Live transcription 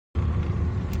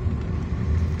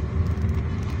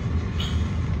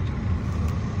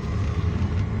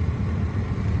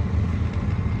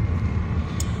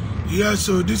Yeah,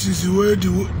 so this is the way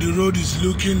the road is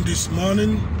looking this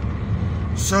morning.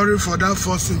 Sorry for that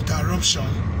first interruption.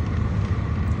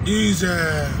 This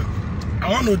I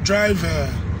want to drive.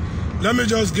 Let me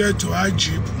just get to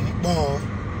Ipob,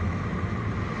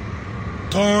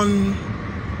 turn.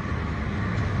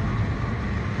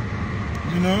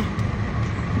 You know,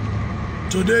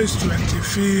 today is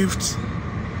 25th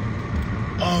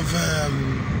of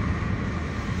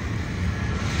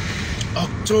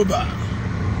October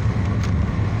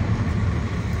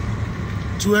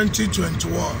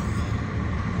 2021.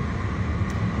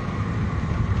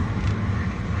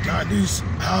 Now this is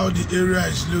how the area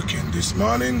is looking this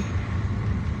morning.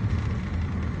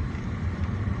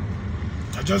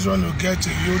 I just want to get a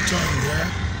U-turn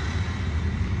here.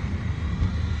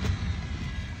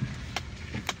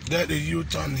 Get a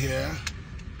U-turn here.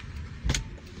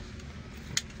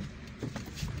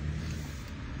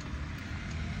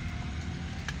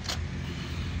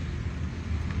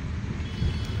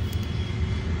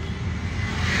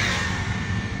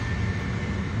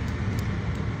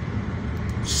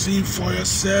 See for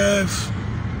yourself.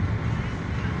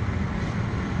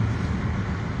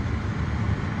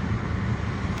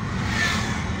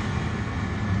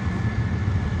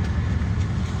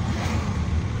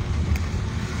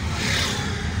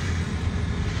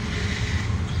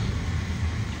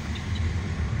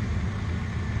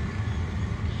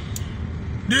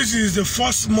 This is the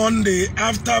first Monday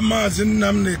after Mazi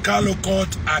Nnamdi Kanu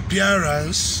court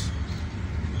appearance.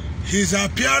 His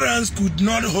appearance could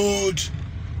not hold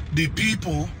the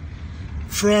people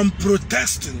from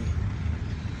protesting,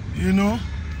 you know.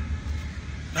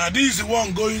 Now this is the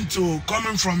one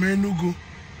coming from Enugu.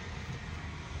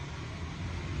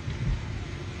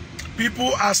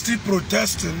 People are still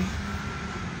protesting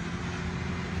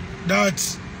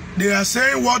that they are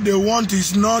saying what they want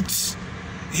is not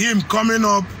him coming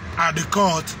up at the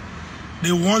court.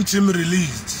 They want him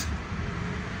released.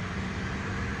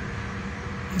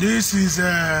 This is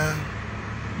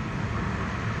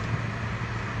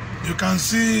you can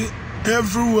see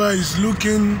everywhere is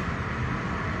looking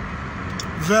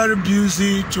very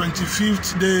busy.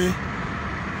 25th day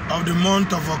of the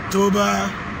month of October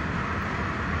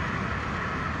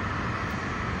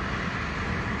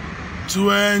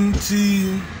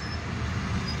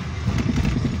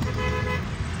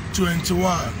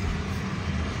 2021.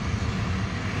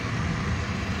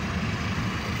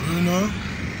 You know,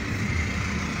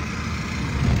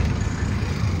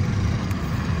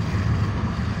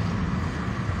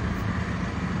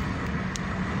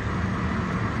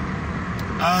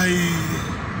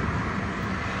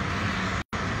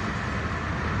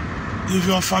 if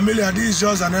you're familiar, this is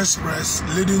just an express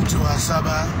leading to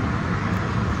Asaba.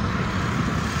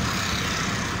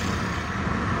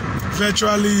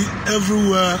 Virtually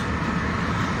everywhere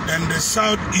in the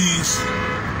southeast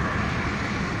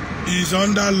is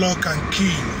under lock and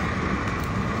key.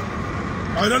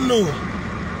 I don't know.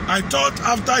 I thought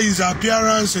after his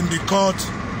appearance in the court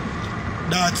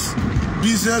that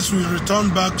business will return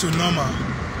back to normal.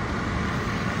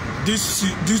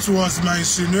 This was my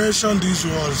insinuation. This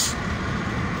was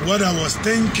what I was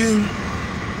thinking.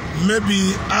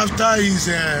 Maybe after his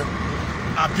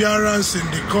appearance in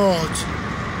the court,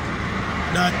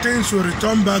 that things will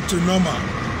return back to normal.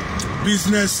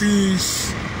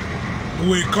 Businesses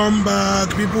will come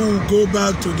back. People will go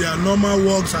back to their normal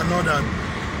works and all that.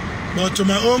 But to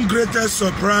my own greatest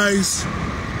surprise,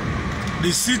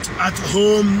 the sit at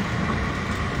home,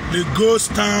 the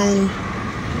ghost town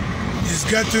is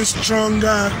getting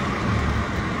stronger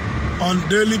on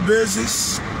daily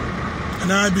basis.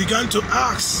 And I began to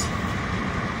ask,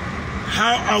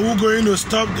 how are we going to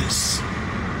stop this?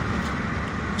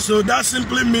 So that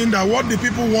simply means that what the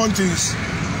people want is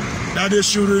that they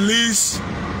should release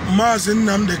Mazi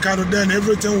Nnamdi Kanu, then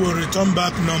everything will return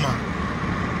back normal.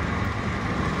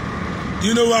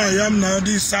 You know where I am now?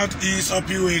 This is Southeast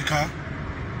Opiweka.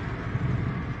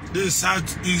 This is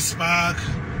Southeast Park.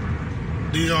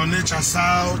 The Onitsha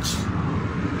South.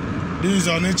 This is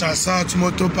Onitsha South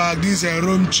Motor Park. This is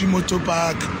Romchi Motor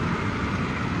Park.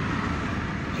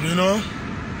 You know?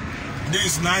 This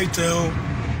is Nightel.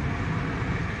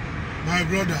 My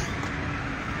brother.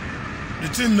 The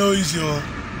thing no easy. I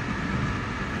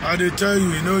dey tell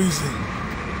you, it no easy.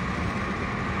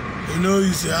 It no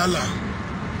easy, Allah.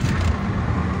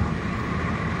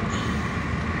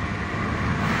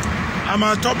 I'm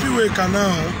at Opiweka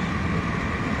now.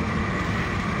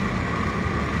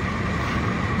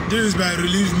 This is by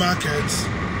Relief Market.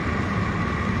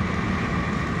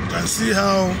 You can see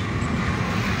how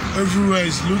everywhere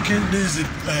is looking. This is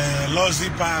Lozi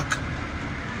Park.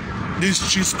 This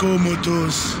Chisco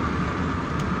Motors.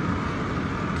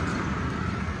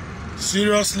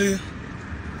 Seriously.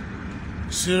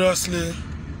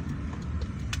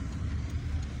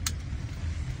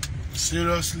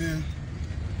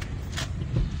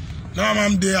 Now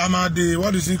I'm at the,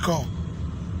 what is it called?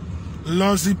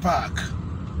 Luxury Park.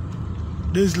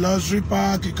 This luxury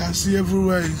park, you can see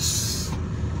everywhere is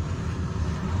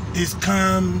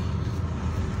calm.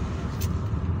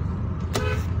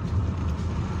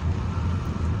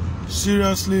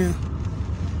 Seriously,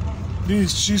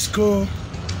 this is Chisco.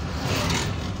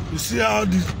 You see how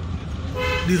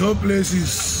the whole place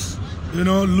is, you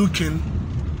know, looking.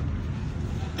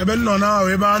 Even now,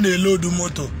 everybody load the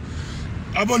motor.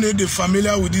 I'm not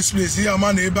familiar with this place. Here,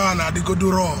 man, everybody go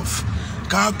do rough.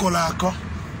 Kakolako.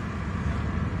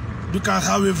 Look at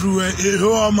how everywhere a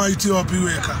whole almighty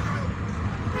Opiweka.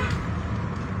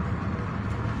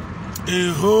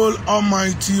 A whole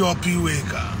almighty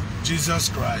Opiweka. Jesus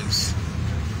Christ.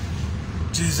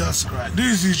 Jesus Christ.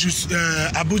 This is just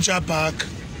Abuja Park.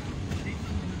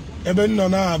 Even now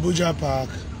Abuja Park.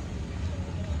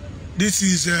 This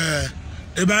is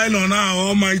Eba now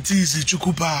almighty is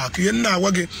Chuku Park.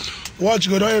 Watch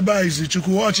God Eba is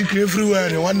Chuku. Watch it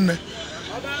everywhere.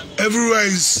 Everywhere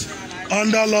is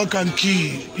under lock and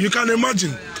key. You can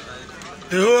imagine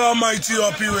the whole almighty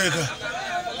Opiweka.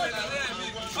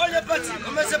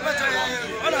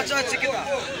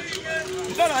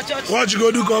 Watch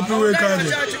go do Opiweka.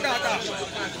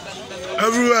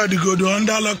 Everywhere they go do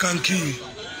under lock and key.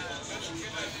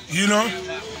 You know?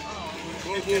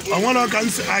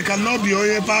 I cannot be on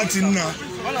a party now.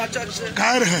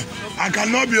 I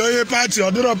cannot be on a party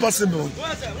or not possible.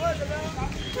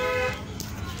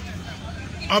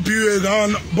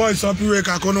 Opiweka, boys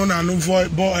Opiweka kono na no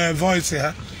voice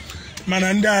here.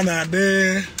 Manandana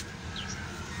they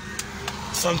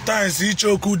sometimes each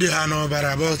oku they have no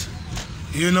but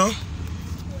you know.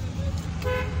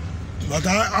 But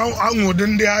I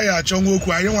wouldn't dare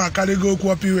chongoku. I don't carry go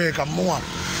Opiweka more.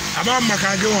 About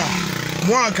Makagewa.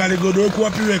 More carry go to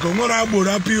Opiweka. More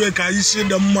about Opiweka. You see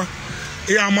the ma.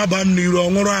 I'm about Niro.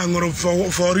 More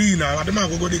for Rina. I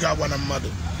don't go to one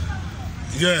mother.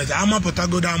 Yes, I'm a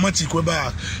Patagoda, I'm a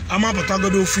Chiqueba. I'm a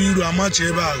Patagodo field, I'm a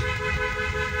Cheba.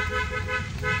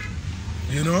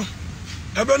 You know?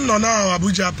 Even now,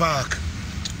 Abuja Park,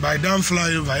 by damn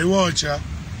flyover, I watch ya.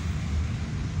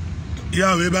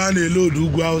 Yeah, we ban a load who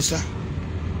go outside.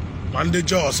 Monday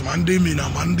Joss, Monday Mina,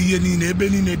 Monday any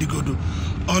Ebony Nedigodo,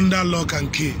 under lock and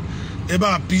key.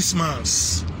 Eba Peace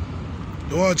Mass.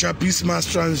 You watch a Peace Mass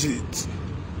transit.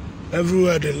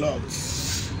 Everywhere they locked.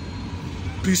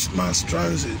 Peace Mass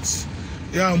Transit.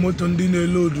 Yeah, Motondine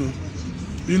Lodu.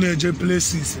 You know, J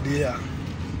places there.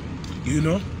 You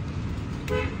know?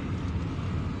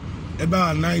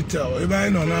 About night, I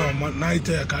know now, night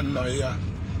I can't know here.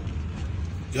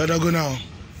 You don't go now.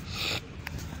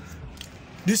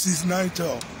 This is night.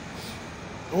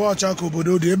 Watch out,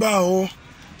 Kobodo, the Ebao,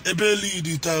 Ebeli,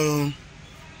 the town.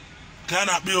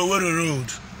 Cannot be over the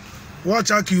road.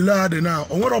 Watch out, Kilade now.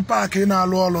 What a park in our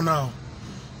wall now.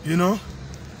 You know?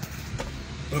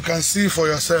 You can see for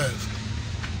yourself.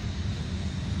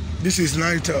 This is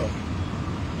night.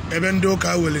 Even though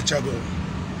I will chago.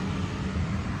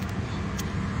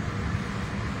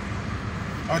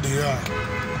 Oh dear.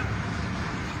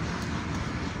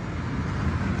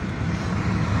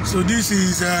 So this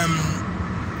is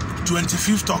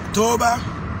 25th October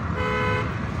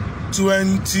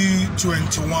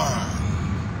 2021.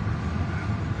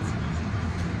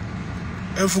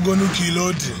 If we're going to kill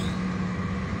it.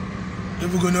 If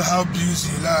we're going to help you,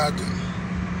 see lad.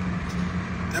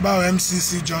 About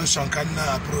MCC Junction can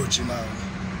now approach now.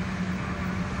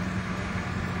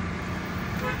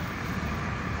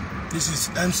 This is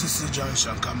MCC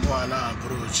Junction can now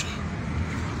approach.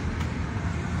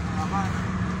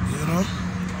 You know?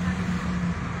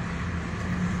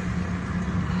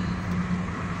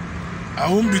 I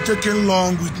won't be taking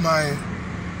long with my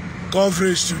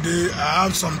coverage today. I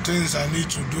have some things I need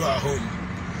to do at home.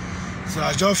 So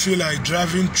I just feel like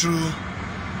driving through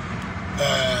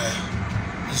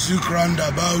Zouk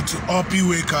roundabout to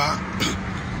Opiweka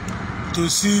to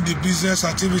see the business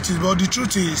activities. But the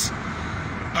truth is,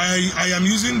 I am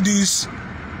using this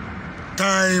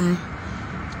time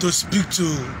to speak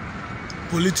to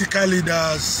political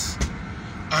leaders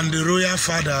and the royal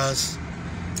fathers.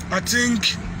 I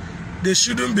think they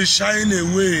shouldn't be shying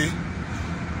away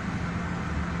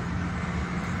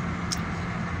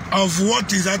of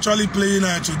what is actually playing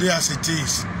out today as it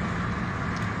is.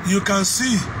 You can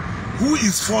see who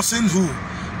is forcing who.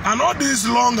 And all this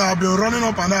long I've been running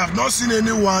up and I have not seen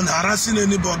anyone harassing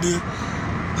anybody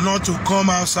not to come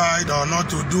outside or not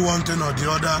to do one thing or the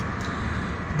other.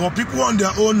 But people on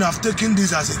their own have taken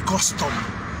this as a custom.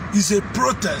 is a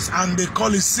protest, and they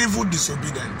call it civil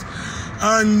disobedience.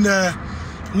 And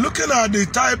looking at the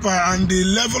type and the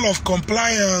level of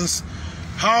compliance,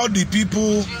 how the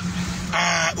people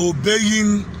are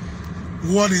obeying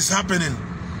what is happening,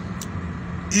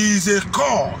 is a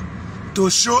call to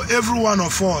show every one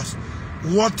of us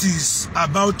what is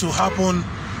about to happen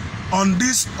on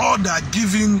this order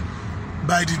given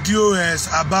by the DOS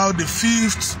about the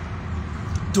 5th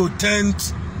to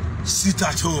 10th sit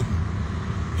at home.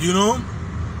 You know,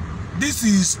 this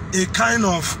is a kind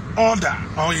of order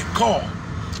or a call.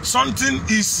 Something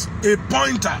is a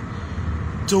pointer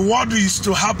to what is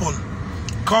to happen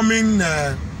coming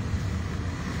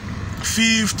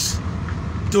 5th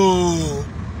to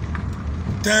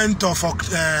 10th of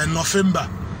November.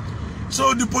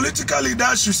 So the political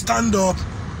leaders should stand up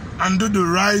and do the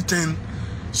right thing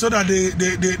so that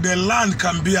the land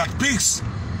can be at peace.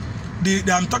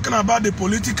 I'm talking about the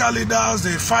political leaders,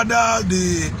 the fathers,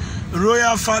 the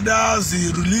royal fathers,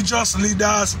 the religious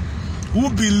leaders who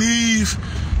believe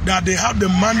that they have the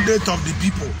mandate of the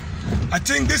people. I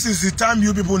think this is the time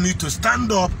you people need to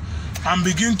stand up and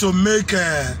begin to make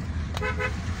a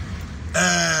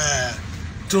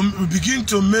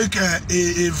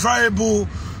viable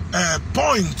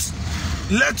point.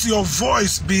 Let your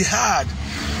voice be heard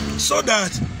so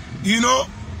that, you know,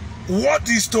 what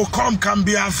is to come can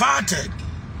be averted.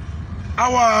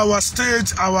 Our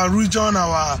state, our region,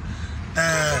 our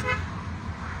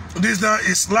this now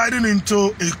is sliding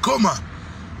into a coma,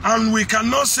 and we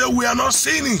cannot say we are not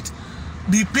seeing it.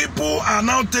 The people are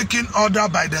now taking order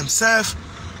by themselves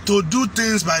to do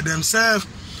things by themselves.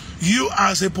 You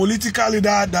as a political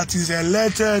leader that is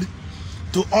elected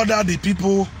to order the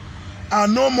people are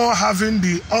no more having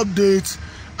the updates,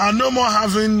 are no more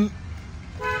having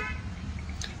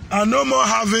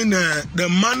the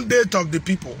mandate of the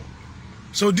people.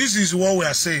 So this is what we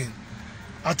are saying.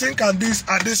 I think at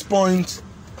this point,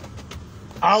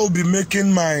 I'll be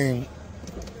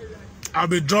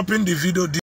dropping the video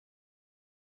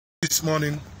this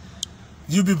morning.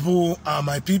 You people are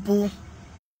my people.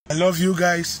 I love you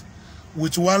guys.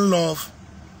 With one love,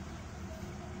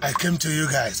 I came to you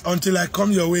guys. Until I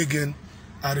come your way again,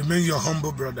 I remain your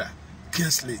humble brother,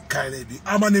 Kingsley Kailebi.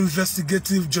 I'm an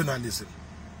investigative journalist.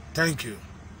 Thank you.